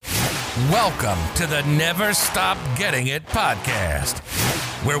Welcome to the Never Stop Getting It podcast,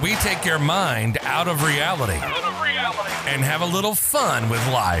 where we take your mind out of reality and have a little fun with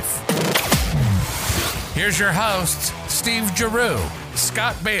life. Here's your hosts, Steve Giroux,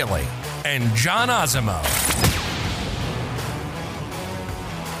 Scott Bailey, and John Osimo.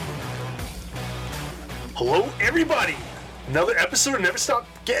 Hello, everybody. Another episode of Never Stop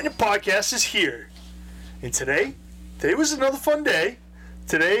Getting It podcast is here. And today was another fun day.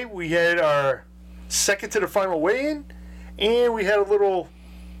 Today we had our second to the final weigh-in, and we had a little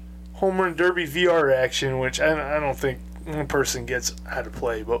home run derby VR action, which I don't think one person gets how to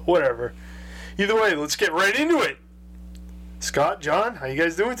play, but whatever. Either way, let's get right into it. Scott, John, how you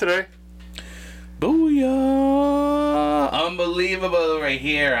guys doing today? Booyah! Unbelievable right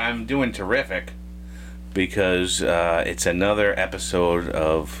here. I'm doing terrific because it's another episode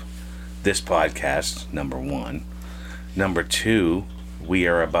of this podcast, number one. Number two, we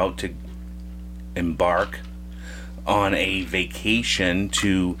are about to embark on a vacation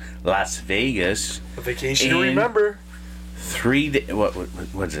to Las Vegas. A vacation to remember. 3 days.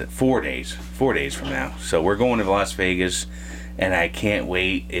 What is it? 4 days. 4 days from now. So we're going to Las Vegas, and I can't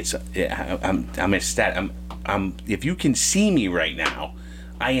wait. I'm ecstatic. I'm. If you can see me right now,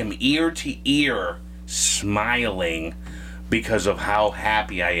 I am ear to ear smiling because of how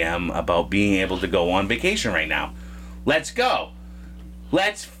happy I am about being able to go on vacation right now. Let's go.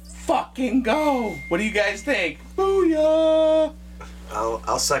 Let's fucking go. What do you guys think? Booyah!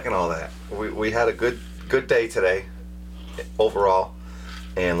 I'll second all that. We had a good day today, overall,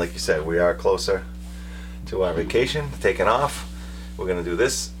 and like you said, we are closer to our vacation, taking off. We're gonna do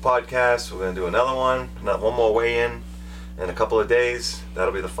this podcast. We're gonna do another one more weigh-in in a couple of days.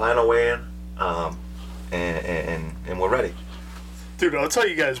 That'll be the final weigh-in, and we're ready. Dude, I'll tell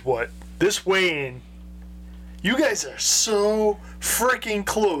you guys what. This weigh-in, you guys are so freaking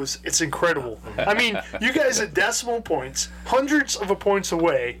close. It's incredible. I mean, you guys are decimal points, hundreds of points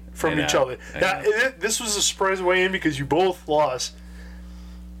away from each other. Now, this was a surprise weigh-in because you both lost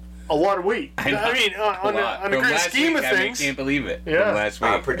a lot of weight. I mean, on the grand scheme of things. I can't believe it. Yeah. From last week.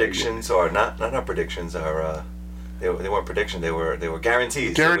 Our predictions, or not our predictions, are they weren't predictions. They were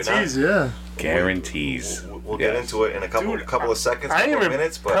guarantees. Guarantees, yeah. Guarantees. We'll get into it in a couple of seconds, I am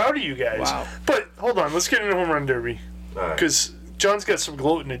minutes. But proud of you guys. Wow. But hold on, let's get into home run derby because John's got some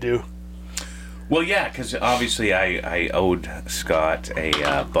gloating to do. Well, yeah, because obviously I owed Scott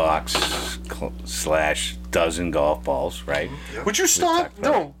a box / dozen golf balls, right? Yep. Would you stop?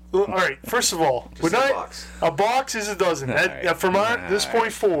 No. All right. First of all, Just a box. A box is a dozen. Right. From this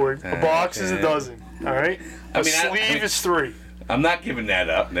point forward, a box is a dozen. All right. A sleeve is 3. I'm not giving that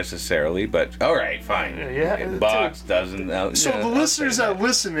up necessarily, but all right, fine. Yeah, box, dozen. So the listeners that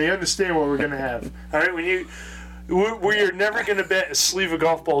listen, they understand what we're gonna have. All right. We're never gonna bet a sleeve of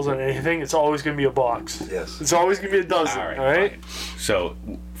golf balls on anything. It's always gonna be a box. Yes. It's always gonna be a dozen. All right. All right? So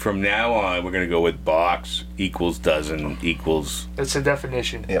from now on, we're going to go with box equals dozen equals. That's the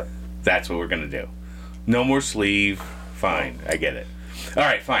definition. Yep. That's what we're going to do. No more sleeve. Fine. I get it. All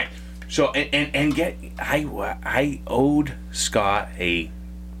right. Fine. So I owed Scott a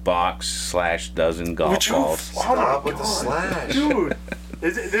box / dozen golf balls. Stop with the slash, dude.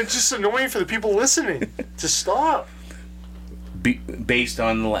 They're just annoying for the people listening. Just stop. Based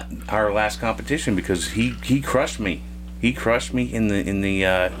on our last competition, because he crushed me. He crushed me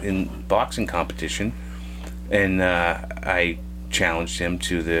in boxing competition, and I challenged him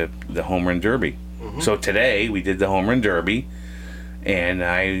to the home run derby. Mm-hmm. So today we did the home run derby, and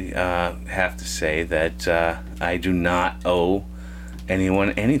I have to say that I do not owe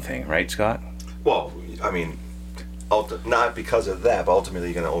anyone anything, right, Scott? Well, I mean, not because of that, but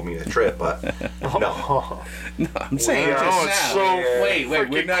ultimately you're going to owe me a trip, but no. No, I'm saying it's wait,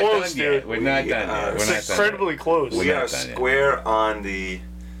 we're not close, done yet. We're not done yet. It's incredibly close. We are square on the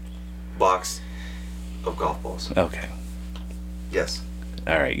box of golf balls. Okay. Yes.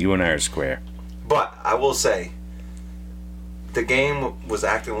 All right, you and I are square. But I will say, the game was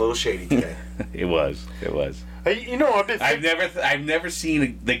acting a little shady today. It was. You know, I've never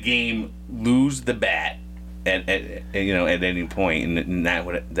seen the game lose the bat at any point, and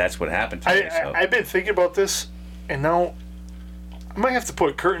that's what happened today. I've been thinking about this, and now I might have to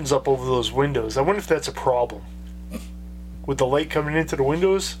put curtains up over those windows. I wonder if that's a problem with the light coming into the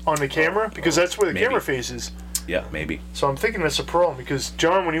windows on the camera, because that's where the camera faces. Yeah, maybe. So I'm thinking that's a problem, because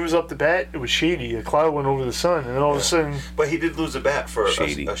John, when he was up the bat, it was shady. A cloud went over the sun, and then all of a sudden. But he did lose a bat for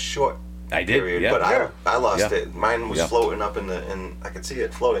a short period. Yeah. But I lost it. Mine was floating up and I could see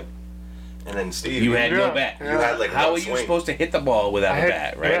it floating. And then Steve, you had no bat. You had like how one are you swing. supposed to hit the ball without a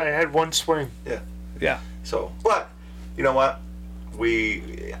bat, right? Yeah, I had one swing. Yeah. Yeah. So, but you know what?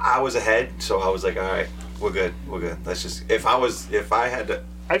 I was ahead, so I was like, all right, we're good. Let's just if I had to.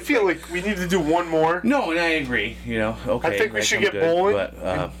 I feel like we need to do one more. No, and I agree. Okay. I think we should get bowling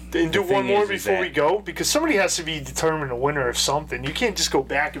and do one more before we go, because somebody has to be determined a winner of something. You can't just go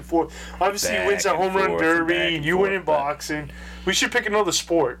back and forth. Obviously, he wins that home run derby, and you win in boxing. We should pick another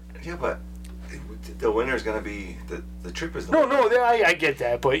sport. Yeah, but the winner is going to be the trip is. No, I get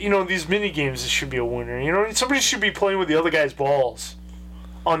that, but these mini games, it should be a winner. Somebody should be playing with the other guy's balls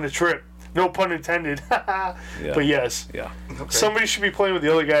on the trip. No pun intended. Yeah. But yes. Yeah. Okay. Somebody should be playing with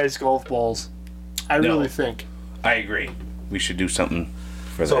the other guy's golf balls. I really think. I agree. We should do something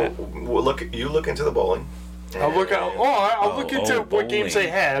for So that. we'll look into the bowling. I'll look into what games they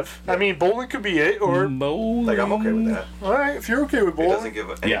have. I mean, bowling could be it, or Bowling. Like I'm okay with that. all right, if you're okay with It bowling. doesn't give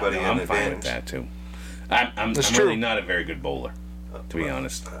anybody I'm an fine with advantage. that too. I'm That's really true. not a very good bowler, to be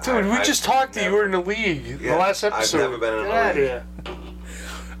honest. Dude, we I've just talked to you. You were in the league the last episode. I've never been in Get a outta league. here.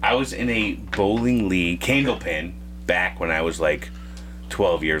 I was in a bowling league, Candlepin, back when I was like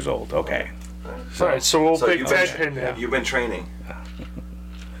 12 years old. Okay. All right, so we'll So pick you've that been- pin now. You've been training.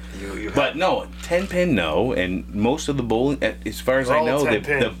 You But no, 10 pin no, and most of the bowling, as far as They're I all know, 10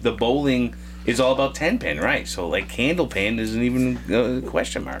 pin. the bowling is all about 10 pin, right? So like Candlepin isn't even a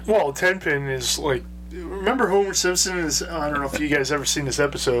question mark. Well, 10 pin is like. Remember Homer Simpson? I don't know if you guys ever seen this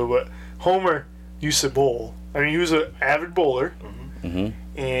episode, but Homer used to bowl. I mean, he was an avid bowler,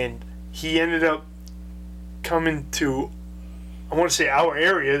 and he ended up coming to, I want to say our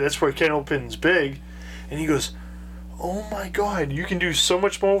area. That's where Candlepin's big, and he goes, "Oh my God, you can do so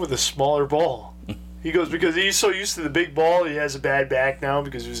much more with a smaller ball." He goes, because he's so used to the big ball, he has a bad back now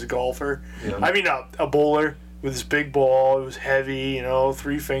because he was a golfer. Yeah. I mean, a bowler with his big ball. It was heavy,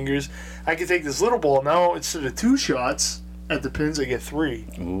 3 fingers. I could take this little ball now, instead of 2 shots at the pins, I get 3.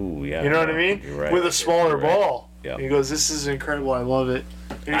 Ooh, yeah. You know what I mean? You're right. With a smaller You're right. ball. Yeah. He goes, "This is incredible. I love it."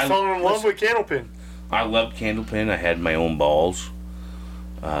 And he I- fell in love listen- with Candlepin. I loved Candlepin. I had my own balls.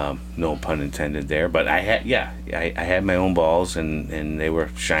 No pun intended there, but I had my own balls, and they were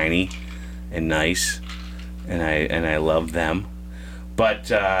shiny and nice, and I loved them. But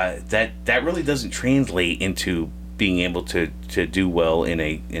that really doesn't translate into being able to do well in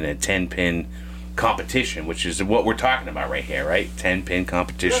a 10 pin competition, which is what we're talking about right here, right? 10 pin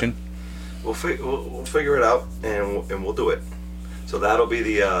competition. We'll figure it out and we'll do it. So that'll be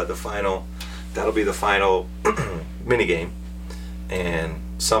the final. That'll be the final mini game, and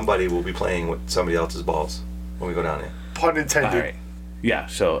somebody will be playing with somebody else's balls when we go down there. Pun intended. All right. Yeah.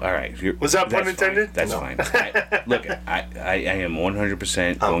 So all right. Was that pun that's fine. intended? That's No. fine. Look, I am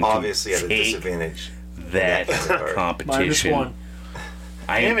 100% I'm going obviously to at a take disadvantage. that Minus competition. 1.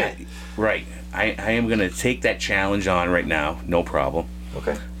 I Damn am, it. Right. I am going to take that challenge on right now. No problem.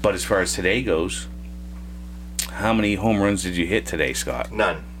 Okay. But as far as today goes, how many home runs did you hit today, Scott?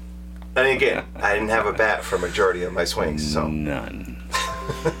 None. And again, I didn't have a bat for a majority of my swings, so None.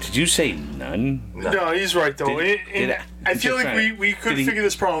 Did you say none? No, he's right though. Did- And did I feel like we could did he- figure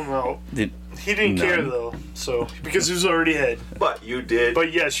this problem out. Did He didn't care None. though, so because he was already ahead. but you did.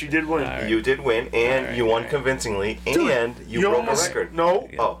 But yes, you did win. All right. You did win, and Alright, you won alright. convincingly, Dude, and you broke almost, a record. No,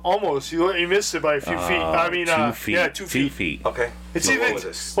 Oh. almost. You missed it by a few feet. I mean, 2 feet. yeah, 2 feet. 2 feet. Okay. It's So either what was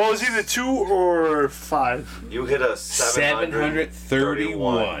this? well, it's either 2 or 5. You hit a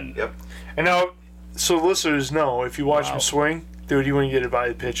 731. Yep. And now, so listeners know, if you watch Wow. him swing, dude, you wouldn't get it by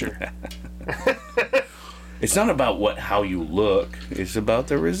the pitcher. It's not about how you look. It's about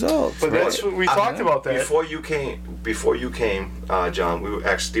the results. But right? that's what we talked about that. Before you came, John, we were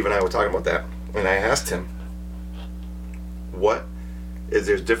actually Steve and I were talking about that, and I asked him,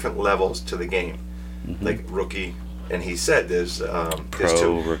 there's different levels to the game, like rookie, and he said there's pro,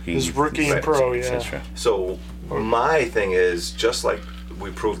 two. rookie, There's rookie and Right. pro, et yeah. cetera. So my thing is just like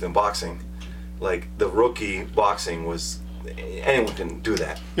we proved in boxing, like the rookie boxing was anyone can do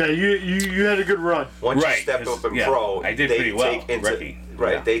that. Yeah, you had a good run. Once Right, you stepped 'cause, up in yeah, pro, I did they pretty well, take into, rookie.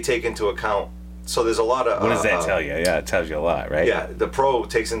 Right, Yeah. they take into account. So there's a lot of. What does that tell you? Yeah, it tells you a lot, right? Yeah, the pro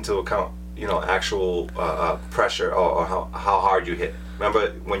takes into account, actual pressure or how hard you hit.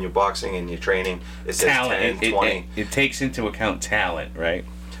 Remember when you're boxing and you're training, it says Talent. 10, 20. It takes into account talent, right?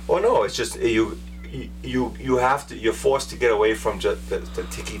 Well, no, it's just you have to. You're forced to get away from just the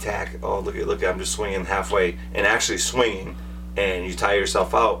ticky tack. Oh, look! I'm just swinging halfway, and actually swinging, and you tire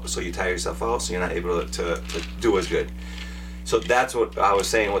yourself out. So you tire yourself out, so you're not able to do as good. So that's what I was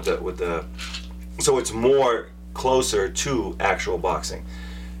saying with the. So it's more closer to actual boxing.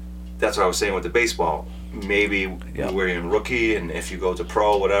 That's what I was saying with the baseball. Maybe we're in rookie, and if you go to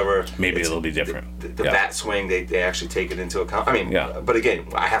pro, whatever. Maybe it's- it'll be different. The Yeah. bat swing, they actually take it into account. I mean, Yeah. but again,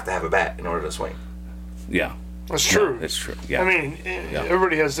 I have to have a bat in order to swing. Yeah. That's true. That's true. Yeah. I mean,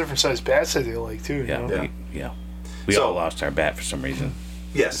 everybody has different sized bats that they like too. yeah, You know? We So- all lost our bat for some reason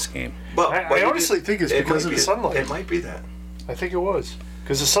this Yes. game. But I honestly think it's because of the sunlight. It might be that. I think it was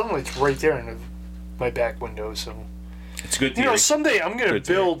because the sunlight's right there in my back window. So It's a good you theory. know, someday I'm gonna Good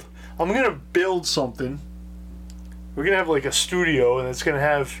theory. build. I'm gonna build something. We're gonna have like a studio, and it's gonna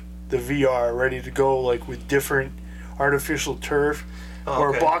have the VR ready to go, like with different artificial turf or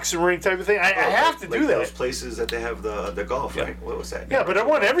okay. a boxing ring type of thing. I have to like do those that. places that they have the golf, Yeah. right? What was that? Yeah, but I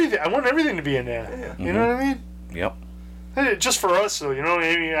want everything. I want everything to be in there. Yeah. You know what I mean? Yep. Hey, just for us, though. You know,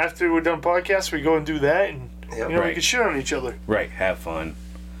 maybe after we're done podcasts, we go and do that, and Yeah, you know, we right. can shit on each other Right. Have fun.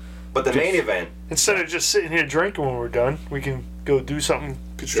 But the main event, instead of just sitting here drinking when we're done. We can go do something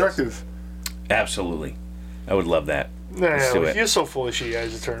constructive. Absolutely. I would love that. Nah, Let's do it. you're so full of shit,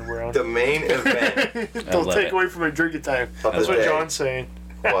 guys. To turn around. the main event Don't love take it. away from my drinking time. Of That's the what day. John's saying.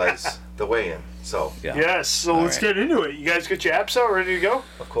 was the weigh-in. So, Yeah. Yes, so All let's right. get into it. You guys got your apps out, ready to go?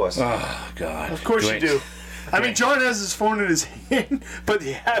 of course, Oh God. Of course you do. I mean, John has his phone in his hand, but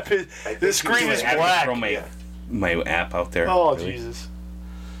the app is think the he's screen doing is I have to black. throw my app out there. Oh Really? Jesus!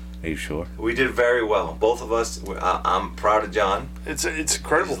 Are you sure? we did very well. Both of us. I'm proud of John. It's He's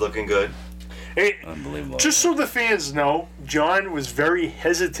incredible. looking good. Hey, Unbelievable. just so the fans know, John was very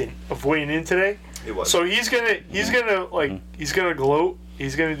hesitant of weighing in today. He was. So he's gonna he's gonna gloat.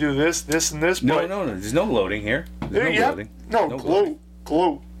 He's gonna do this, and this. no, but no. There's no loading here. There's no yeah, gloating. no, gloating.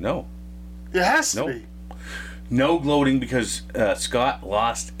 gloat. No. It has to Nope. be. No gloating because Scott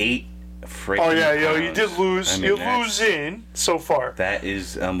lost 8 freaking Oh yeah, pounds. you did lose. I mean, You that's- lose in so far. That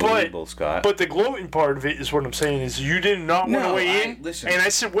is unbelievable, Scott. But the gloating part of it is what I'm saying is you did not want to No, weigh in. listen, and I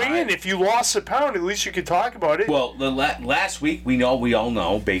said weigh in. If you lost a pound, at least you could talk about it. Well, the last week we all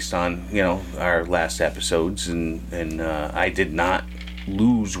know based on our last episodes, and I did not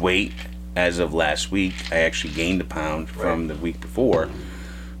lose weight as of last week. I actually gained a pound from the week before.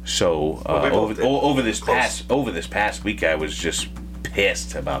 So Well, we both did. over this Close. past week, I was just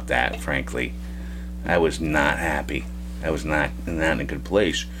pissed about that. Frankly, I was not happy. I was not in a good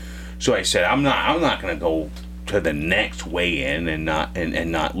place. So I said, I'm not going to go to the next weigh-in and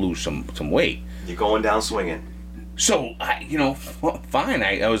not lose some weight. You're going down swinging. So fine.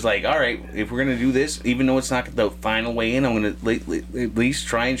 I was like, all right, if we're gonna do this, even though it's not the final weigh-in, I'm gonna at least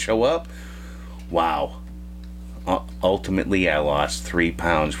try and show up. Wow. Ultimately, I lost 3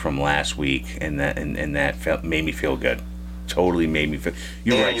 pounds from last week, and that made me feel good. Totally made me feel.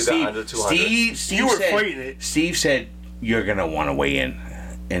 You're And right, you got Steve. under 200. Steve You were said, fighting it. Steve said you're gonna want to weigh in,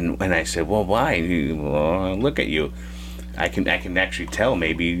 and I said, well, why? Well, look at you. I can actually tell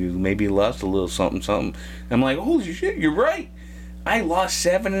maybe you lost a little something. I'm like, holy shit, you're right. I lost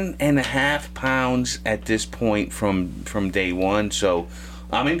 7.5 pounds at this point from day one, so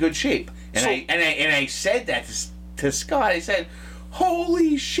I'm in good shape. And I said that to Scott. I said,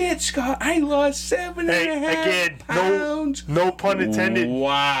 holy shit, Scott, I lost 7.5 pounds. No pun intended.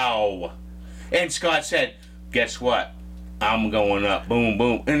 Wow. And Scott said, guess what? I'm going up. Boom,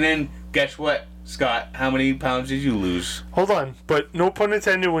 boom. And then guess what? Scott, how many pounds did you lose? Hold on, but no pun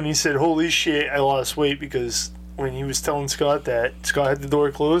intended when he said, holy shit, I lost weight, because when he was telling Scott that, Scott had the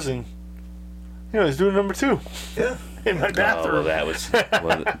door closed and, he's doing number 2 Yeah. in my Oh, bathroom.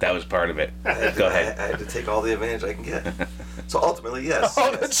 well, that was part of it. Go ahead. I had to take all the advantage I can get. So ultimately, yes. Oh,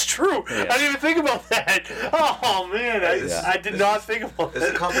 yes. that's true. Yeah. I didn't even think about that. Oh, man. I did not think about It's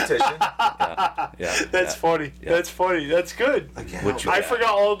a that. competition. Yeah. That's funny. Yeah. That's funny. That's good. Again, What you- I forgot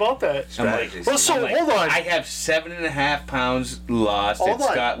all about that. I'm like, strategies. Well, so- I'm like, hold on. I have 7.5 pounds lost. Hold And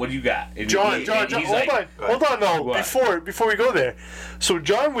on. Scott, what do you got? And John, he's hold like, on. Go Hold on, no. What? Before we go there. So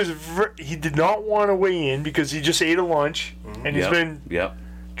John was, he did not want to weigh in because he just ate a lunch and he's Yep, been Yep.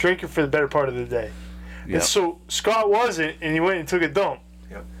 drinking for the better part of the day. Yep. And so Scott wasn't, and he went and took a dump.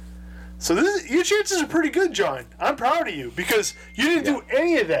 Yep. So your chances are pretty good, John. I'm proud of you because you didn't do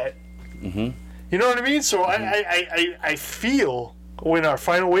any of that. Mm-hmm. You know what I mean? So I feel when our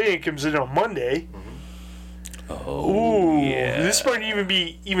final weigh-in comes in on Monday, Oh, ooh, yeah. this might even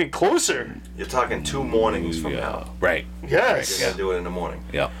be even closer. You're talking 2 mornings from now. Right. Yes. You're gonna do it in the morning.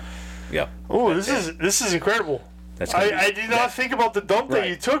 Yep. Yep. Oh, this is incredible. That's gonna be- I did not think about the dump that Right.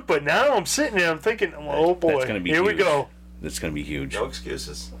 you took, but now I'm sitting there, I'm thinking, oh boy, That's gonna be here we huge. go. That's going to be huge. No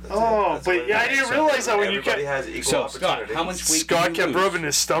excuses. That's Oh, That's but what it yeah, I is. didn't So realize that when you everybody kept. has equal So, Scott, opportunity. how much weight Scott did you kept lose? rubbing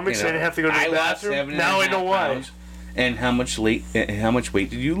his stomach, so I didn't have to go to I the lost bathroom. Now I know 7.5 why. pounds. And how much weight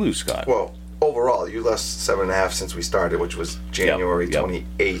did you lose, Scott? Well, overall, you lost 7.5 since we started, which was January Yep.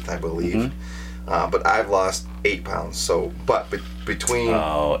 28th, I believe. But I've lost 8 pounds. So, but between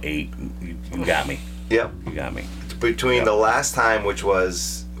 8. You got me. yep, You got me. between Yep. the last time, which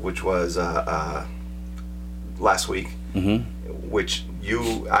was last week, which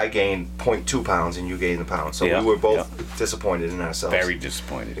I gained 0.2 pounds and you gained a pound. So we were both disappointed in ourselves. Very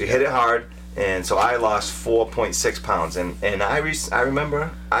disappointed. We hit it hard, and so I lost 4.6 pounds. And I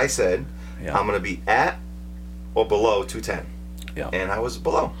remember I said I'm going to be at or below 210. Yeah. And I was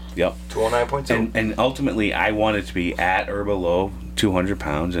below. Yep. 209.2. And ultimately, I wanted to be at or below 200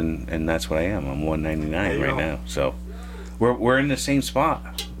 pounds, and that's what I am. I'm 199 right now. So we're in the same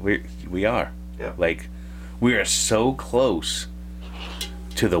spot. We are. Yeah. Like, we are so close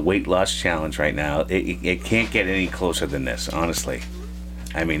to the weight loss challenge right now. It can't get any closer than this, honestly.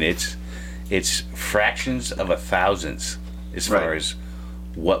 I mean, it's fractions of a thousandth as far as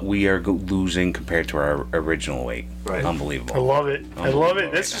what we are losing compared to our original weight. Right. Unbelievable. I love it. I love it.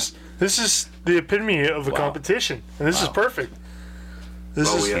 Right This is the epitome of a competition, and this is perfect.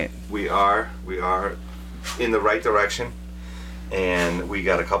 We are in the right direction, and we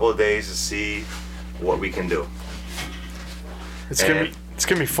got a couple of days to see what we can do. It's gonna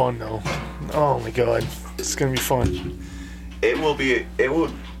be fun though. Oh my god, it's gonna be fun. It will be.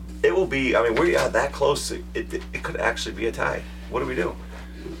 I mean, we are that close. It could actually be a tie. What do we do?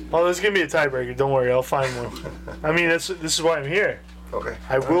 Oh, there's gonna be a tiebreaker. Don't worry, I'll find one. I mean, this is why I'm here. Okay.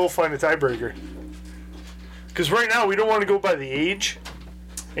 I will find a tiebreaker. Because right now we don't want to go by the age,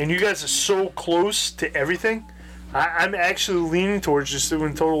 and you guys are so close to everything. I'm actually leaning towards just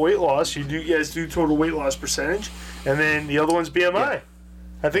doing total weight loss. You guys do total weight loss percentage, and then the other one's BMI. Yeah.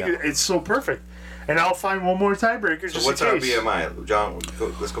 I think it's so perfect. And I'll find one more tiebreaker just what's in our case. BMI, John?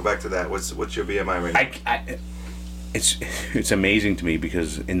 Let's go back to that. What's your BMI right now? It's amazing to me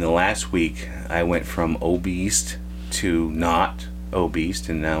because in the last week I went from obese to not obese,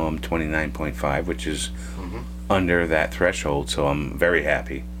 and now I'm 29.5, which is under that threshold. So I'm very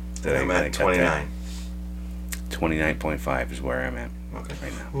happy that I'm at 29. 29.5 is where I'm at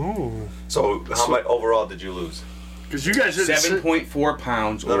right now. Ooh. So how much overall did you lose? Because you guys had 7.4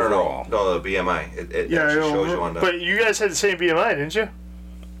 pounds overall. No, the BMI. It actually shows you on the. But you guys had the same BMI, didn't you?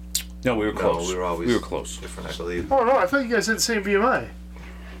 No, we were close. We were close. Different, I believe. Oh no, I thought you guys had the same BMI.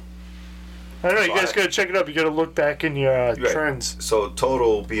 I don't know. You guys gotta check it up. You gotta look back in your trends. So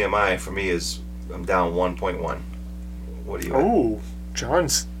total BMI for me is I'm down 1.1. What do you? Oh,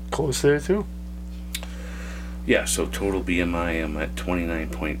 John's close there too. Yeah. So total BMI, I'm at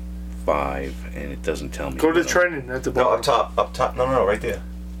 29.5, and it doesn't tell me. Go to trending at the bottom. No, up top. No, right there.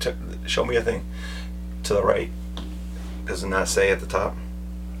 Show me a thing. To the right. Does it not say at the top?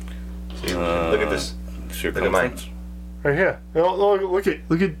 See, look at this. Circumference. Right here.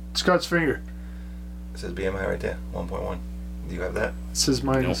 Look at Scott's finger. It says BMI right there. 1.1. Do you have that? It says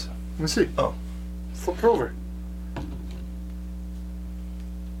minus. Nope. Let me see. Oh. Flip it over.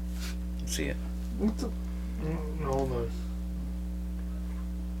 See it. What the? Hold on.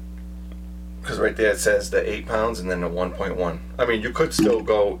 Because right there it says the 8 pounds and then the 1.1. I mean, you could still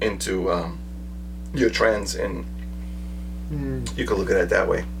go into your trends and you could look at it that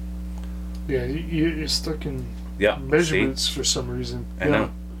way. Yeah, you're stuck in measurements for some reason. I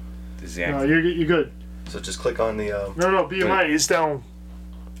know. Exactly. No, you're good. So just click on the. No, BMI is down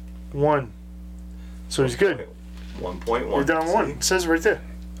 1. So he's good. 1.1. You're down 1. It says right there.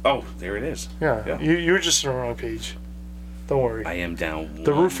 Oh, there it is. Yeah. You were just on the wrong page. Don't worry. I am down.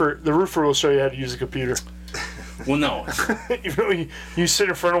 The roofer will show you how to use a computer. Well, no. you sit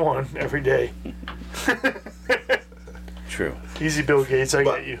in front of one every day. True. Easy, Bill Gates. I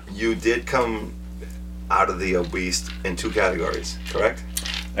get you. You did come out of the obese in 2 categories, correct?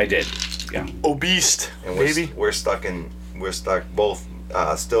 I did. Yeah. Obese, and baby. We're stuck both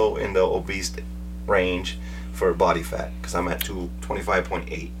still in the obese range for body fat because I'm at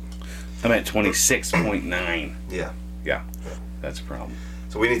 25.8. I'm at 26.9. Yeah. Yeah. That's a problem.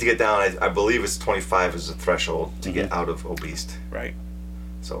 So we need to get down. I believe it's 25 is the threshold to get out of obese. Right.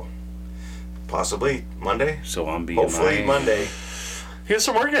 So possibly Monday. So I'm BMI. Hopefully Monday. You got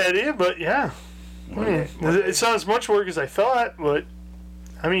some work ahead of you, but yeah. Monday. It's not as much work as I thought, but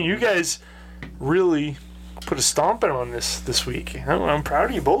I mean, you guys really put a stomping on this week. I'm proud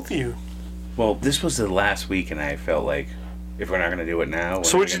of you, both of you. Well, this was the last week, and I felt like if we're not going to do it now,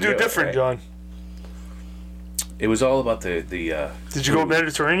 so what'd you do different, John? It was all about the Did you go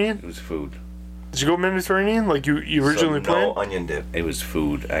Mediterranean? It was food. Did you go Mediterranean like you originally planned? No onion dip. It was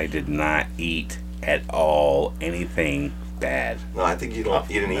food. I did not eat at all anything bad. No, I think you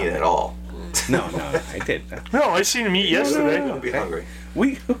didn't eat at all. No, I did. No, I seen him eat yesterday. You'll be hungry.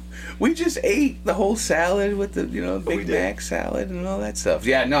 We just ate the whole salad with the Big Mac salad and all that stuff.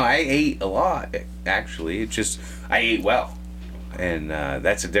 Yeah, no, I ate a lot actually. It's just I ate well, and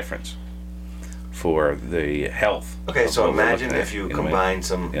that's a difference for the health. Okay, of so what we're imagine looking if at you in a way. combine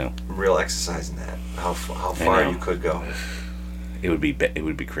some Yeah. real exercise in that. How far know. you could go. It would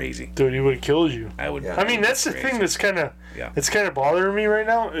be crazy. Dude, he would have killed you. I would. Yeah. I mean, that's the crazy. thing that's kind of Yeah. it's kind of bothering me right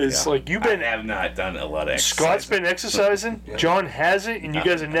now. Is Yeah. like you've been I have not done a lot of exercise. Scott's been exercising, Yeah. John hasn't, and you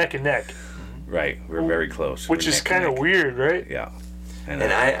guys are neck and neck, Right, we're very close. which We're is neck kind and of neck. weird, right? Yeah. And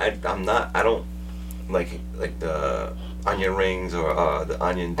I'm not. I don't like the onion rings or the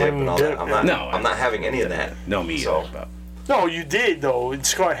onion dip Onion and all dip, that. I'm yeah. not. No, I'm not having any of that. No, me So- either. But, No, you did though, and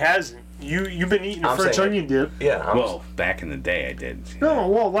Scott hasn't. You've been eating the I'm French saying- onion dip. Yeah. well, back in the day, I did. No,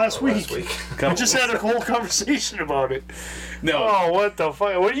 well, last week. last week. We just had a whole conversation about it. No. Oh, what the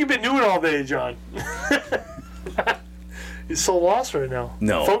fuck? What have you been doing all day, John? You're so lost right now.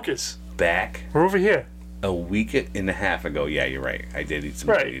 No. Focus. Back We're over here. a week and a half ago. Yeah, you're right. I did eat some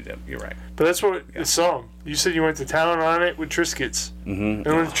Right. onion dip. You're right. But that's what it's some. You said you went to town on it with Triscuits. Mm-hmm. And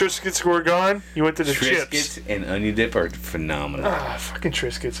when the Triscuits were gone, you went to the chips. Triscuits and onion dip are phenomenal. Ah, fucking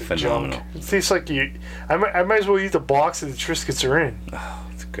Triscuits are Phenomenal. junk. It tastes like you. I might as well eat the box that the Triscuits are in. Oh,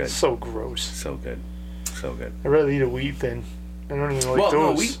 it's good. So gross. So good. So good. I'd rather eat a wheat thin. I don't even like well,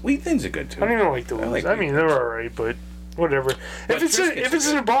 no, those. wheat thins are good too. I don't even like those. I, like mean, wheat they're alright, but whatever. But If Triscuits it's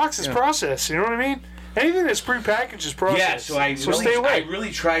are in a good. box, it's Yeah. processed. You know what I mean? Anything that's prepackaged is processed. Yeah, so I so really, stay away. I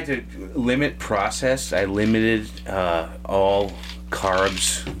really tried to limit process. I limited all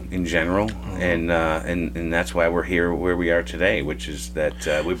carbs in general, and that's why we're here where we are today, which is that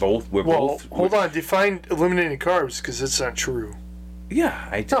we're well, both. hold on. Define eliminating carbs because that's not true. Yeah,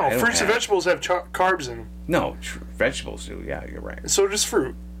 I No, don't fruits and have- vegetables have carbs in them. No, vegetables do. Yeah, you're right. So does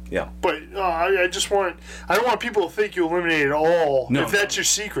fruit. Yeah. But I don't want people to think you eliminated all. No, if that's your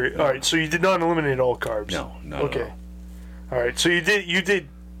secret. All right, so you did not eliminate all carbs. No, not Okay. at all. All right, so you did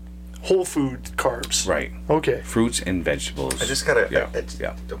whole food carbs. Right. Okay. Fruits and vegetables. I just gotta. Yeah. It's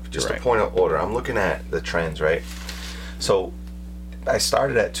Yeah. Just You're a point of order. I'm looking at the trends, right? So I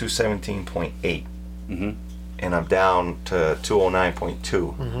started at 217.8, and I'm down to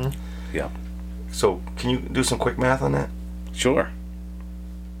 209.2. Yeah. So can you do some quick math on that? Sure.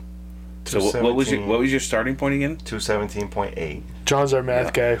 So what was your starting point again? 217.8. John's our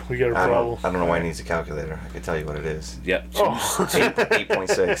math guy. We got a I problem. don't know why he needs a calculator. I can tell you what it is. Yep. Oh,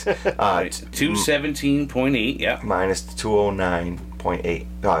 8.6. 217.8. Yeah. Minus 209.8.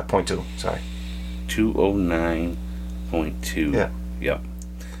 0.2. Sorry. 209.2. Yeah. Yep.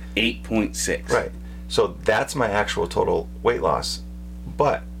 8.6. Right. So that's my actual total weight loss.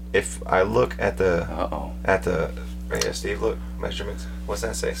 But if I look at the Uh-oh. right here, Steve, look, measurements. What's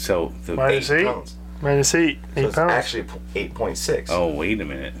that say? So the Minus 8? pounds. minus 8 So it's pounds. actually 8.6. Oh, wait a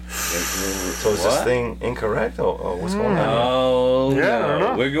minute. So is this thing incorrect? Or what's going on? Oh, Yeah, I no. don't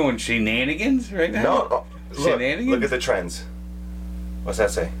know. We're going shenanigans right now? No. Oh, Shenanigans? look at the trends. What's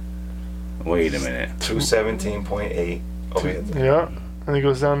that say? Wait a minute. 217.8 over here. Yeah. And it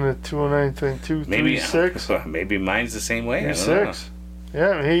goes down to 209.2, Maybe 36. maybe mine's the same way. I don't know. 36.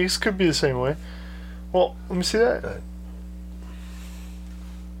 Yeah, his could be the same way. Well, let me see that.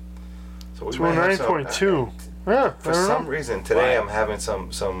 So we might have some- 209.2. Yeah, For I don't some know. reason today Why? I'm having some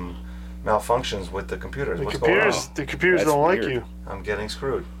malfunctions with the computers. The What's going on? computers That's don't like weird. you. I'm getting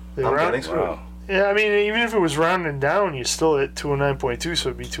screwed. They I'm round- getting screwed. Wow. Yeah, I mean, even if it was rounding down, you're still at 209.2, so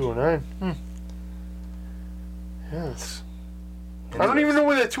it'd be 209. Yes. I don't even know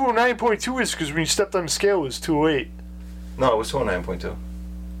where that 209.2 is because when you stepped on the scale, it was 208. No, it was 209.2.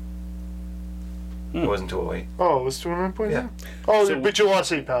 It wasn't 208. Oh, it was 209.2? Yeah. Oh, So but you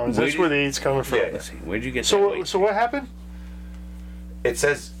lost 8 pounds. where That's did- where the 8's coming from. Yeah. Let's see. Where'd you get that So, weight? so what happened? It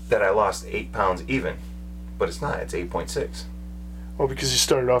says that I lost 8 pounds even, but it's not. It's 8.6. Oh, because you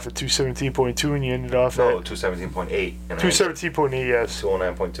started off at 217.2 and you ended off No, at 217.8 and 217.8, yes.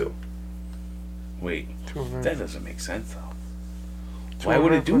 209.2. Wait. 209. That doesn't make sense, though. Why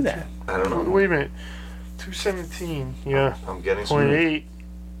would it do that? I don't know. Wait a minute. 217, yeah. I'm getting screwed 0.8.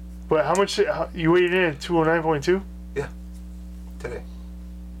 But how much you weighed in at 209.2? today.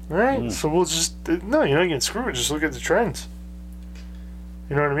 All right, so we'll just no, you're not getting screwed. Just look at the trends.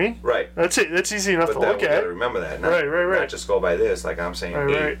 You know what I mean? Right. That's it. That's easy enough But to then look we at. gotta remember that. Not, Right. Not just go by this, like I'm saying. Right,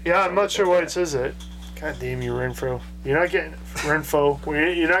 8, right. Yeah, I'm not sure why something it says that. God damn you, Renfro. You're not getting Renfro.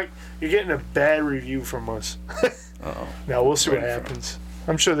 You're getting a bad review from us. Uh-oh. Now we'll see what Renfro. happens.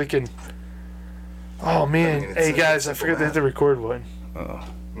 I'm sure they can. Oh man, it's hey a guys, I simple forgot to hit math. the record button. Uh-oh. like that.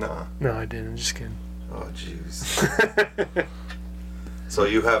 Nah. No, I didn't. I'm just kidding. Oh, jeez. So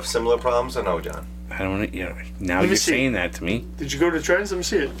you have similar problems or no, John? I don't. You know, now Let me you're see. saying that to me. Did you go to trends? Let me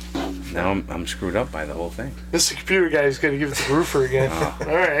see it. Now I'm screwed up by the whole thing. This computer guy's gonna give it to Roofer again.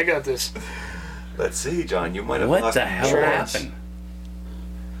 All right, I got this. Let's see, John. You might have What lost the hell more. Trends. happened?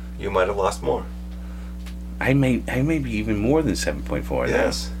 You might have lost more. I may be even more than 7.4.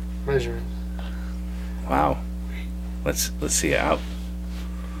 Yes. Measurement. Wow. Let's see out.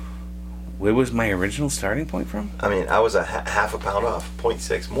 Where was my original starting point from? I mean, I was a half a pound off,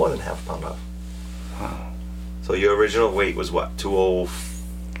 0.6, more than half a pound off. Wow. So your original weight was what?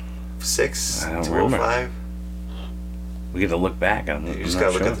 206, I don't 205. We got to look back. You just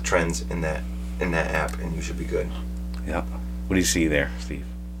gotta look at the trends in that app, and you should be good. Yeah. What do you see there, Steve?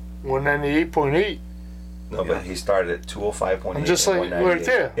 198.8. No, but he started at 205.8. I'm just like right 198.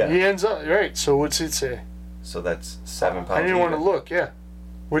 there. Yeah. He ends up right. So what's it say? So that's 7 pounds. I didn't want to even. look. Yeah.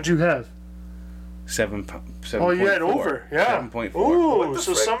 What'd you have? 7. Oh, you had over. Yeah. 7.4. Ooh, What the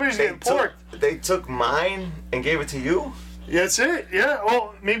so frick? somebody's They getting porked. They took mine and gave it to you? That's it. Yeah.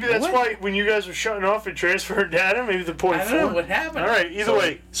 Well, maybe that's What? why when you guys were shutting off and transferring data, maybe the point I don't know what happened. All right. Either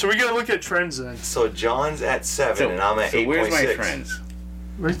way, so we gotta look at trends then. So John's at 7 and I'm at 8.6. where's my trends?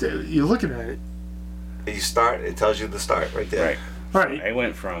 Right there. You're looking at it. You start, it tells you the start right there. Right. All right. I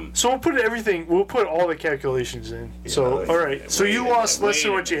went from. So we'll put everything. We'll put all the calculations in. Yeah, So like- all right. So you lost less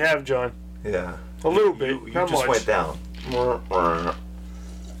than wait a what you have, John. Yeah. A little bit. You Not just much. went down.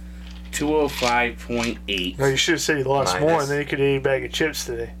 205.8. No, you should have said you lost Minus. more, and then you could have ate a bag of chips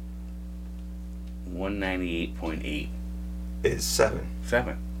today. 198.8. Is 7.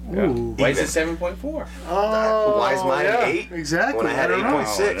 7. Ooh. Yeah. Why is Even. it 7.4? Oh, Why is mine yeah, 8 Exactly. when I had don't know.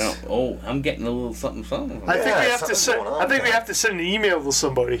 8.6? Oh, I'm getting a little something. I think Yeah, we have to something's send. going on I think we there. have to send an email to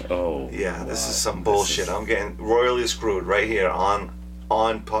somebody. Oh. Yeah, this is some bullshit. I'm getting royally screwed right here on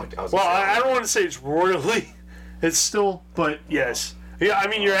podcast. Well, I don't want to say it's royally. It's still, but yes. Yeah, I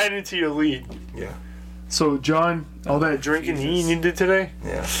mean, you're adding to your lead. Yeah. So, John, all that drinking and eating you did today,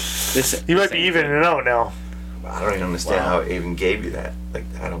 Yeah. you might be evening it out now. I don't even understand Wow. how it even gave you that. Like,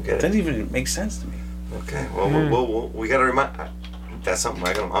 I don't get it. Doesn't even make sense to me. Okay. Well, we gotta remind. That's something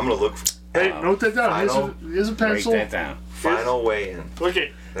I'm gonna look. Hey, note that down. Final- Here's a pencil. Write that down. Final weigh in. Look at.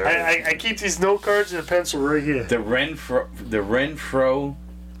 There it I keep these note cards and a pencil right here. The Renfro.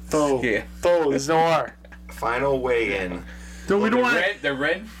 Tho. Yeah. Tho. There's no R. Final weigh in. No, we don't want. The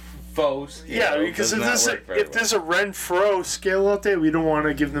Renfro scale. Yeah, because does not if work very there's a Renfro scale out there, we don't want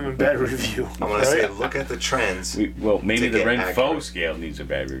to give them a bad review. I'm gonna say look at the trends maybe to the get Renfro accurate. scale needs a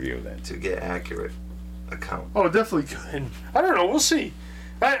bad review then. to get accurate account. Oh, definitely good. I don't know. We'll see.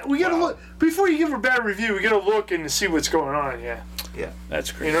 We gotta look before you give a bad review. We gotta look and see what's going on. Yeah, That's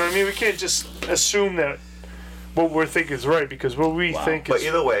you crazy. know what I mean. We can't just assume that what we're thinking is right because what we Wow. think But is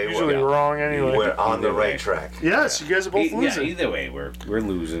either way, usually we're- wrong anyway. We're on the Either right way. track. Yes, you guys are both Yeah, losing. either way, we're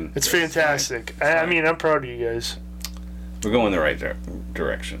losing. It's fantastic. I mean, I'm proud of you guys. We're going the right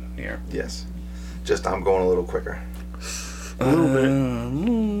direction here. Yes. Just I'm going a little quicker. A little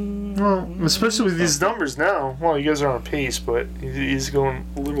bit. Well, especially with these numbers now. Well, you guys are on pace, but he's going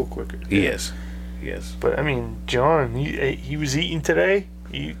a little quicker. He is. Yes. But I mean, John, he was eating today.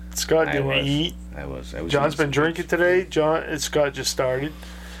 Scott I didn't was. eat. I was. John's been drinking today. Scott just started.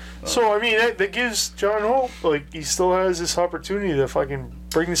 So I mean, that gives John hope. Like he still has this opportunity to fucking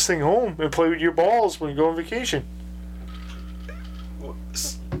bring this thing home and play with your balls when you go on vacation.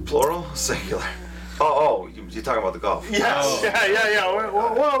 Plural, singular. Oh, you're talking about the golf. Yes. Oh. Yeah.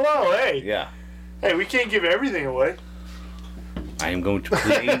 Whoa. Hey. Yeah. Hey, we can't give everything away. I am going to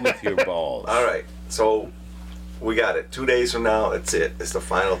play with your balls. All right. So we got it. 2 days from now, that's it. It's the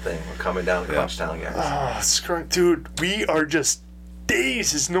final thing. We're coming down to Crunch Town, guys. Dude, we are just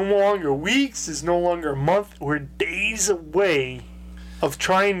days. It's no longer weeks. It's no longer a month. We're days away of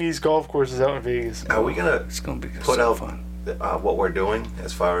trying these golf courses out in Vegas. Are we gonna It's going to be put so out fun. What we're doing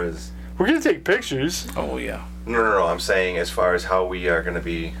as far as? We're gonna take pictures. Oh, yeah. No. I'm saying as far as how we are gonna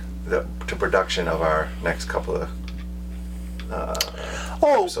be to production of our next couple of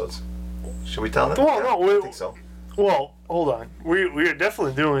episodes. Should we tell them? Well, no, I think so. Well, hold on. We are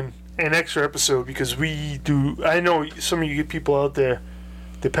definitely doing an extra episode because we do. I know some of you people out there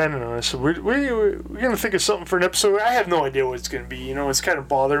depending on us. So we're gonna think of something for an episode. I have no idea what it's gonna be. You know, it's kind of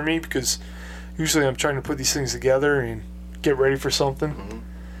bothering me because usually I'm trying to put these things together and get ready for something. Mm-hmm.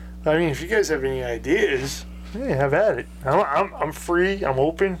 I mean, if you guys have any ideas, yeah, have at it. I'm free. I'm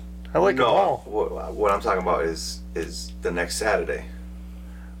open. I like them all. What I'm talking about is the next Saturday.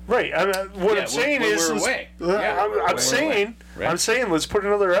 Right. What I'm saying when is, we're let's- away. I'm saying, Right. I'm saying, let's put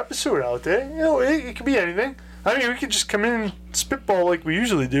another episode out there. You know, it could be anything. I mean, we could just come in and spitball like we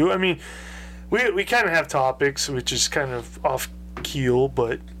usually do. I mean, we kind of have topics, which is kind of off keel,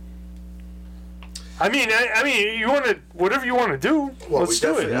 but I mean, you want to whatever you want to do. Well, let's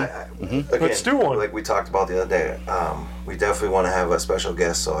do it. Again, Let's do one. Like we talked about the other day, we definitely want to have a special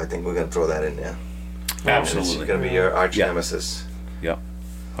guest, so I think we're gonna throw that in there. Absolutely. It's gonna be your arch Yeah. nemesis. Yep.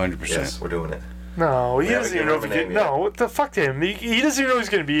 100%. Yes, we're doing it. No, he Yeah, doesn't we even can't know if he remember can. name yet. No, what the fuck to him? He doesn't even know he's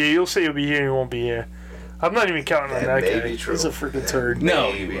going to be here. He'll say he'll be here and he won't be here. I'm not even counting on That that may guy. be true. He's a freaking That turd.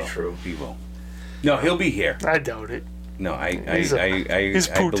 No, may he be will. true. He will. No, he'll be here. I doubt it. No, I He's I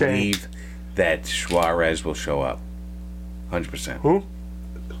Pooh-Tang. believe that Suarez will show up. 100%. Who?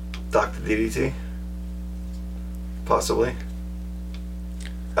 Dr. DDT? Possibly.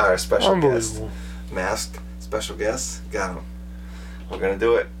 Our special guest. Unbelievable. Masked special guest. Got him. We're going to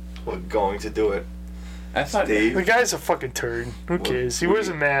do it. We're going to do it. I thought Steve. The guy's a fucking turd. Who cares? He wears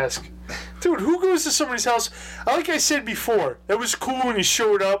a mask. Dude, who goes to somebody's house? Like I said before, it was cool when he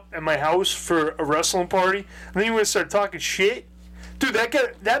showed up at my house for a wrestling party, and then he went to start talking shit. Dude,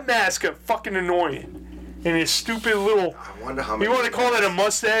 that mask got fucking annoying. And his stupid little... I wonder how many... You want to call that a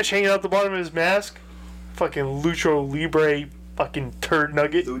mustache hanging out the bottom of his mask? Fucking Lucho Libre fucking turd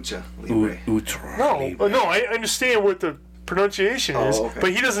nugget. Lucha Libre. Ultra. No, I understand what the pronunciation is, Oh, okay.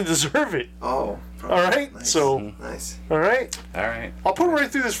 but he doesn't deserve it. Oh. All right? Nice. So, Nice. all right? All right. I'll put him right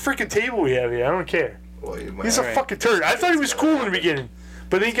through this freaking table we have here. I don't care. Well, you might... He's a Alright. fucking turd. I thought he was cool in the beginning,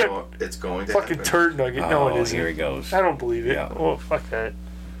 but then he got It's going to fucking happen. turd nugget. No, it Oh, isn't. here he goes. I don't believe it. Yeah. Oh, fuck that.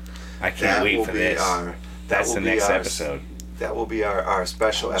 I can't That wait will for be this. our... That's will the be next our- episode. That will be our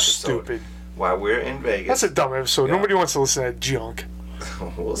special episode. Stupid. While we're in Vegas. That's a dumb episode. Yeah. Nobody wants to listen to that junk.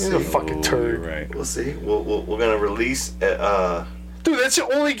 We'll He's see. a fucking Oh, turd. you're right. We'll see. We're gonna release. Dude, that's the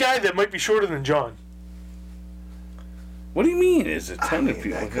only guy that might be shorter than John. What do you mean? Is a ton of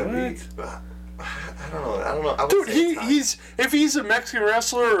people? that could be. What? I don't know. I would Dude, say time. he's if he's a Mexican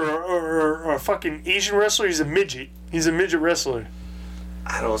wrestler or a fucking Asian wrestler, he's a midget. He's a midget wrestler.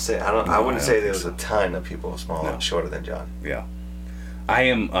 I wouldn't I say don't there was think a ton of people smaller, No. shorter than John. Yeah. I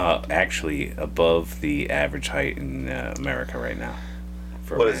am actually above the average height in America right now.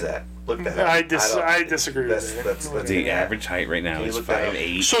 For a What man. is that? Look that up. I don't- disagree That's, with that's, that. that's The average height right now Can you is look that up?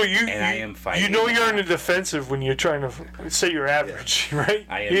 5'8". So you and I am 5'8". you know you're on the defensive when you're trying to say you're average, right?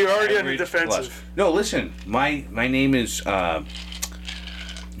 I am You're already on the average defensive. plus. No, listen. My name is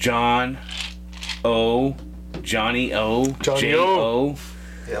John O. Johnny O. Johnny J O. O.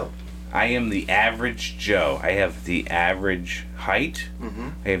 Yep. I am the average Joe. I have the average height.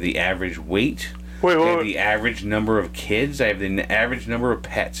 I have the average weight. Wait, I have wait. the average number of kids. I have the average number of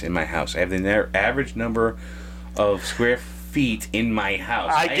pets in my house. I have the average number of square feet in my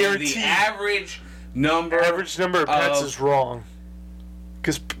house. I have guarantee- the average number. Average number of pets is wrong.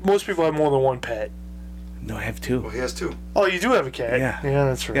 Because most people have more than one pet. No, I have two. Well, he has two. Oh, you do have a cat. Yeah.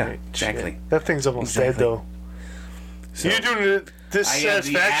 that's right. Yeah, exactly. Shit. That thing's almost dead, Exactly. though. So You're doing this I have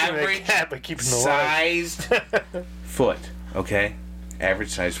the satisfaction of that average cat by keeping it alive. sized foot. Okay, average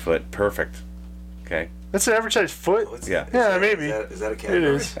sized foot. Perfect. Okay, That's an average sized foot? What's Yeah, that- maybe. Is that a It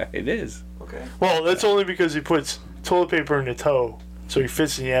category? is. it is. Okay. Well, that's only because he puts toilet paper in the toe, so he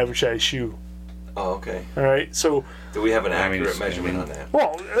fits in the average size shoe. Oh, okay. All right? So, Do we have an I mean, accurate it's- measurement I mean- on that?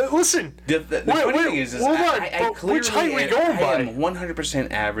 well, listen. The Wait, funny wait, thing is hold on, I but clearly which height we am, going I by? am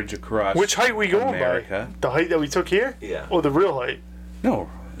 100% average across. Which height we going America. by? The height that we took here? Yeah. Or the real height? No,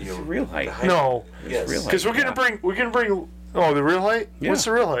 it's You- the real height. the height- No. Yes. real height. Because we're gonna bring. Oh, the real height? Yeah. What's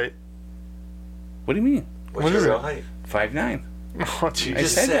the real height? What do you mean? What's What your is real it? height? 5'9". Oh, You jeez.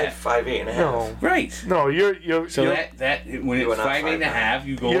 just said said that. 5'8.5". No. Right. No, you're So you're, that when You are it's not 5'8" and a 5'9". half,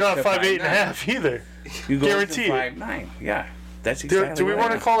 you go. you're not to 5'8" and a half either. You go Guaranteed. to 5'9". Yeah, that's Do, exactly. do we what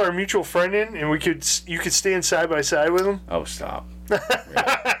want I to am. call our mutual friend in, and you could stand side by side with him? Oh, stop.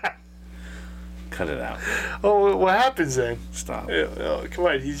 Cut it out. Oh, what happens then? Stop. Oh, come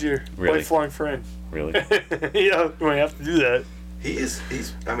on, he's your Really? lifelong friend. Really? Yeah, you might have to do that. He's.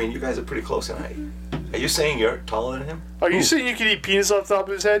 I mean, you guys are pretty close in height. Are you saying you're taller than him? Are you saying you can eat penis off the top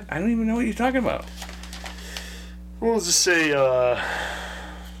of his head? I don't even know what you're talking about. We'll just say, yeah,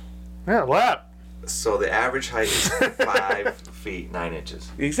 lap. So the average height is 5 feet 9 inches.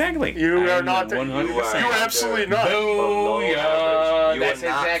 Exactly. You I are am not. the You 100%. are absolutely not. Below Booyah. average. You That's are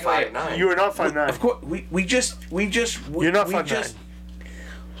not exactly it. 5'9". You are not 5'9". Of course, we just. You're not we 5'9". just.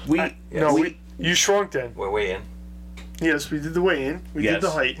 We. No, we, you shrunk then. We're way in. Yes, we did the weigh-in. We Yes. did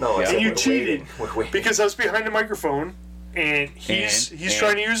the height. No, I Yeah. said And you we're cheated waiting. We're waiting. because I was behind the microphone, and he's And-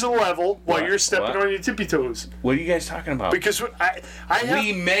 trying to use a level while What? you're stepping What? on your tippy toes. What are you guys talking about? Because I have.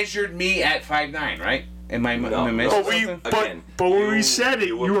 We measured me at 5'9", right? Am I No. missing Oh, we. something? Again, But when we you- said it,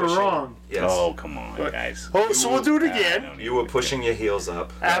 you were pushing- wrong. Yes. Oh, come on, But- guys. Oh, so we'll do it I again. don't You were pushing your heels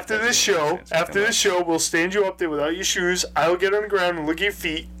up. After this show, we'll stand you up there without your shoes. I'll get on the ground and look at your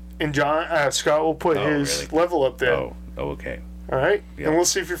feet, and Scott will put Oh, his really? level up there. Oh, okay. All right, Yeah. and we'll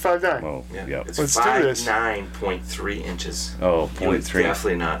see if you're 5'9". Oh, Yeah. yeah. It's Let's do this. 5'9.3 inches. Oh, You would 0.3.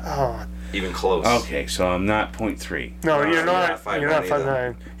 definitely not. Oh, even close. Okay, so I'm not 0.3. No, No, you're not. You're not 5'9"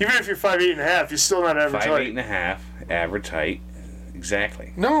 5'9". Even if you're 5'8.5", you're still not average 5'8" height. 1/2, average height.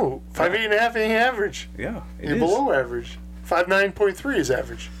 Exactly. No, 5'8.5" ain't average. Yeah, it You're is. below average. 5'9.3" is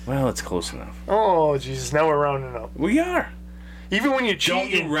average. Well, it's close enough. Oh Jesus! Now we're rounding up. We are. Even when you're Don't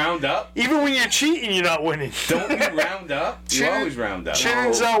you cheating, round up? even when you're cheating, you're not winning. Don't you round up? You Chin- always round up.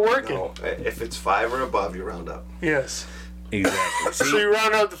 Chinning's not working. No, if it's 5 or above, you round up. Yes. Exactly. So you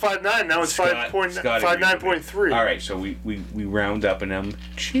round up to 5'9". Now it's Scott agreed with me. 5'9.3". All right, so we round up and I'm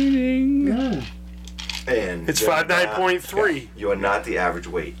cheating. And It's you're not- 5'9.3". You are not the average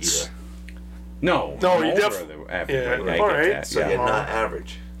weight either. No, No, I'm you over def- the average yeah, weight. I all get right. that. So yeah. you're not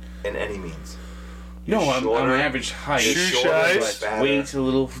average in any means. No, You're I'm shorter. average height. Shoe Shorter, size. but fatter. Weight's a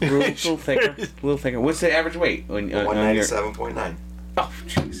little thicker. What's the average weight on your? 197.9. Oh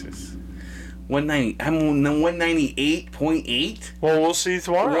Jesus, 190. I'm 198.8. Well, we'll see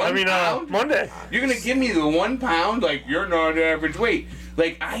tomorrow. One I mean, pound? Monday. You're gonna give me the 1 pound? Like you're not average weight.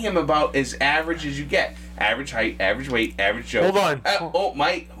 Like I am about as average as you get. Average height, average weight, average Joe. Hold on.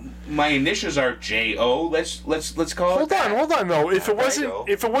 My initials are J-O. Let's call it that. Hold on though. If it There you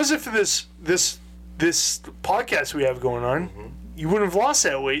wasn't go. for this podcast we have going on, you wouldn't have lost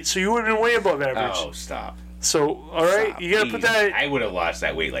that weight, so you would have been way above average. Oh, stop. So, all right, Stop. you gotta put that. I would have lost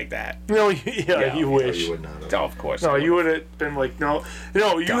that weight like that. No, yeah, you No, wish. you would not have. Oh, of course. No, I you would. would have been like, no. You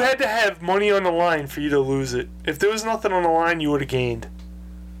Done. had to have money on the line for you to lose it. If there was nothing on the line, you would have gained.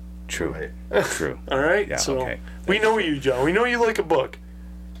 True. Right. True. All right. Yeah, So okay. we know you, John. We know you like a book.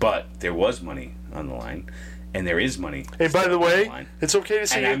 But there was money on the line, and there is money. Hey, by still the on way, line. it's okay to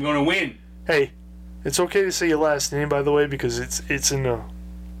say. And I'm going to win. Hey, it's okay to say your last name, by the way, because it's in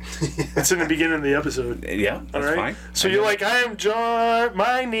the beginning of the episode. Yeah, All that's right. fine. So you're like, I am John.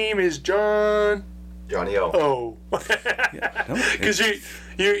 My name is John. Johnny O. Oh, No, because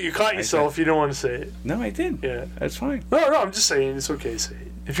you caught yourself. You don't want to say it. no, I did. Yeah. That's fine. No, I'm just saying it's okay to say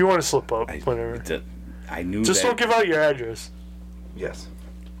it. If you want to slip up, whatever. I knew Just that. don't give out your address. Yes.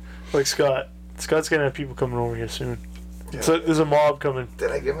 Like Scott. Scott's gonna have people coming over here soon. Yeah. So there's a mob coming.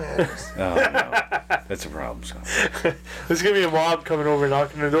 Did I give my address? Oh, no. That's a problem, Scott. There's gonna be a mob coming over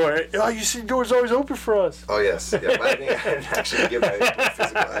knocking the door. Oh, you see, the door's always open for us. Oh, yes. Yeah, but I didn't actually give my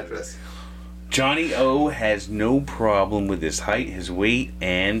physical address. Johnny O has no problem with his height, his weight,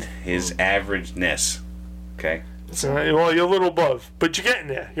 and his averageness. Okay? So, well, you're a little above, but you're getting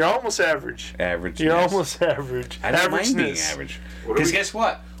there. You're almost average. Average. You're almost average. I don't mind being Averageness. average. What do Because we- guess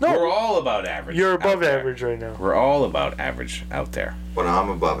what? No. We're all about average. You're out above there. average right now. We're all about average out there. But I'm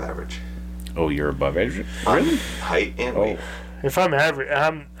above average. Oh, you're above average? On Really? height and Oh, weight. If I'm average,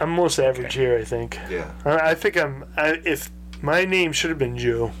 I'm most average here. I think. Yeah. I think if my name should have been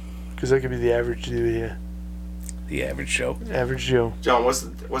Joe, because that could be the average dude here. the average Joe. Average Joe. John, what's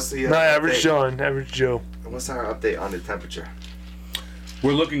the Not average update? John. Average Joe. What's our update on the temperature?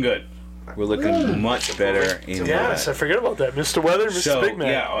 We're looking good. We're looking much better in Yes, I forget about that. Mr. Weather, Mr. So, Big Man.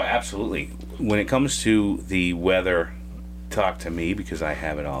 yeah, oh, absolutely. When it comes to the weather, talk to me because I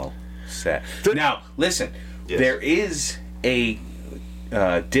have it all set. Now, listen, Yes. there is a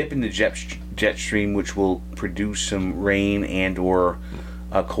dip in the jet stream which will produce some rain and or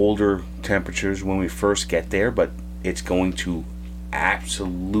colder temperatures when we first get there, but it's going to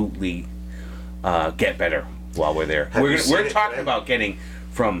absolutely get better while we're there. Have you seen We're it talking today? about getting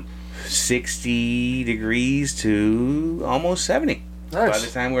from 60 degrees to almost 70 by Nice.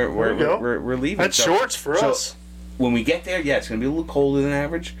 the time There you go. we're leaving. That's So- shorts for so us. when we get there, yeah, it's going to be a little colder than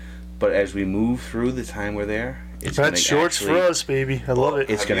average, but as we move through the time we're there, it's going That's to shorts for us, baby. I love it.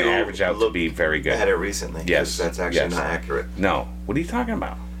 It's Have going to you average out to looked be very good. At it recently. 'Cause Yes, That's actually yes. not accurate. No, what are you talking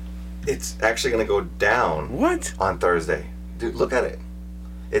about? It's actually going to go down What? on Thursday. Dude, look at it.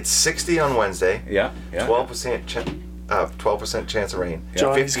 It's 60 on Wednesday. Yeah, yeah. 12% 12% chance of rain.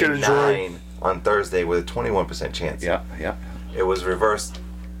 John, he's got a joy. 59 on Thursday with a 21% chance. Yeah, yeah. It was reversed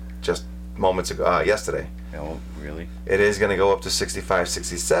just moments ago, yesterday. No, really? It is going to go up to 65,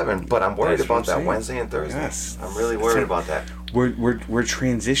 67, but I'm worried That's what about I'm that saying. Wednesday and Thursday. Yes. I'm really worried about that. We're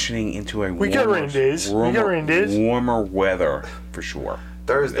transitioning into a We got rain days. We got rain days. warmer weather for sure.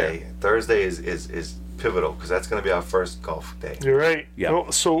 Thursday is pivotal because that's going to be our first golf day. You're right. Yeah. Oh,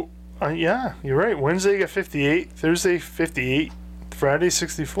 so, yeah, you're right. Wednesday got 58. Thursday 58. Friday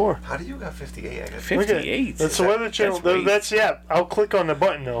 64. How do you got 58? I got 58. That's the Weather Channel. That's That's I'll click on the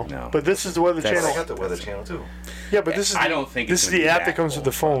button though. No. But this is the Weather That's- I Channel. got the Weather Channel too. Yeah, but this is I the- don't think this it's is gonna the be app that that comes with the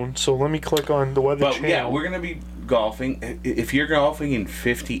cold. phone. So let me click on the Weather But Channel. yeah, we're going to be golfing. If you're golfing in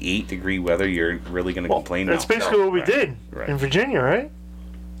 58-degree weather, you're really going to complain now. That's basically No. what we Right. did Right. in Virginia, right?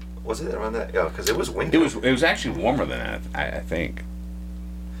 Was it around that? Yeah, because it was windy. It was actually warmer than that, I think.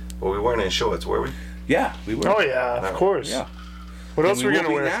 Well, we weren't in shorts, were we? Yeah, we were. Oh yeah, of course. Yeah. What else And are we will gonna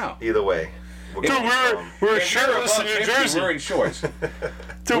be wear? now. Either way. Dude, we were If shirtless you're in above New 50, Jersey. We're in shorts.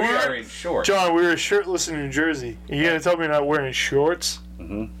 Dude, we are in shorts. John, we were shirtless in New Jersey. You gonna tell me you're not wearing shorts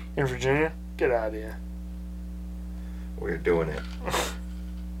in Virginia? Get out of here. We're doing it.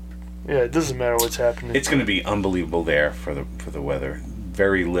 Yeah, it doesn't matter what's happening. It's going to be unbelievable there for the weather.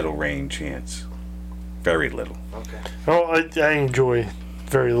 Very little rain chance. Very little. Okay. Oh, I enjoy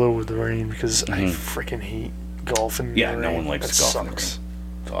very little with the rain because I freaking hate golfing. In Yeah, the no rain. one likes That golf in the sucks. rain.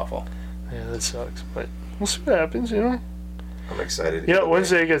 It's awful. Yeah, that sucks. But we'll see what happens, you know? I'm excited. Yeah, either way.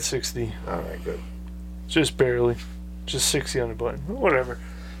 Wednesday I got 60. All right, good. Just barely. Just 60 on the button. Whatever.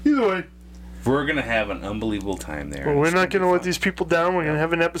 Either way. We're going to have an unbelievable time there. Well, we're not going to let these people down. We're going to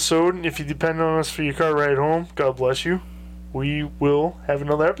have an episode. And if you depend on us for your car ride home, God bless you. We will have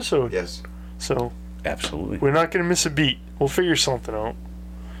another episode. Yes. So Absolutely. we're not going to miss a beat. We'll figure something out.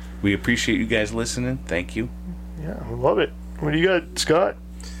 We appreciate you guys listening. Thank you. Yeah, we love it. What do you got, Scott?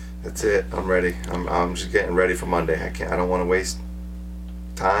 That's it. I'm ready. I'm just getting ready for Monday. I don't want to waste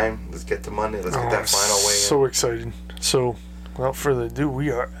time. Let's get to Monday. Let's get that final weigh in. So excited. So, without further ado, we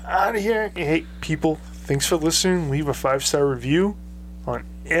are out of here. Hey, people, thanks for listening. Leave a 5-star review on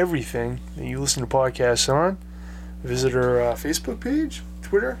everything that you listen to podcasts on. Visit our Facebook page,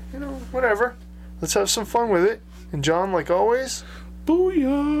 Twitter, whatever. Let's have some fun with it. And John, like always,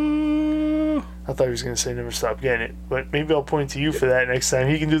 Booyah! I thought he was going to say never stop getting it, but maybe I'll point to you for that next time.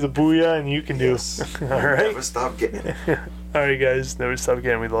 He can do the booyah and you can Yes. do. All right. Never stop getting it. All right, guys. Never stop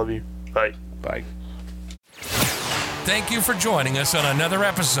getting. We love you. Bye. Bye. Thank you for joining us on another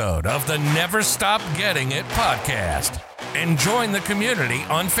episode of the Never Stop Getting It podcast. And join the community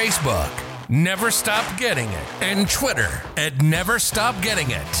on Facebook, Never Stop Getting It, and Twitter at Never Stop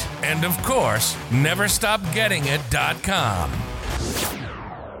Getting It. And of course, NeverStopGettingIt.com.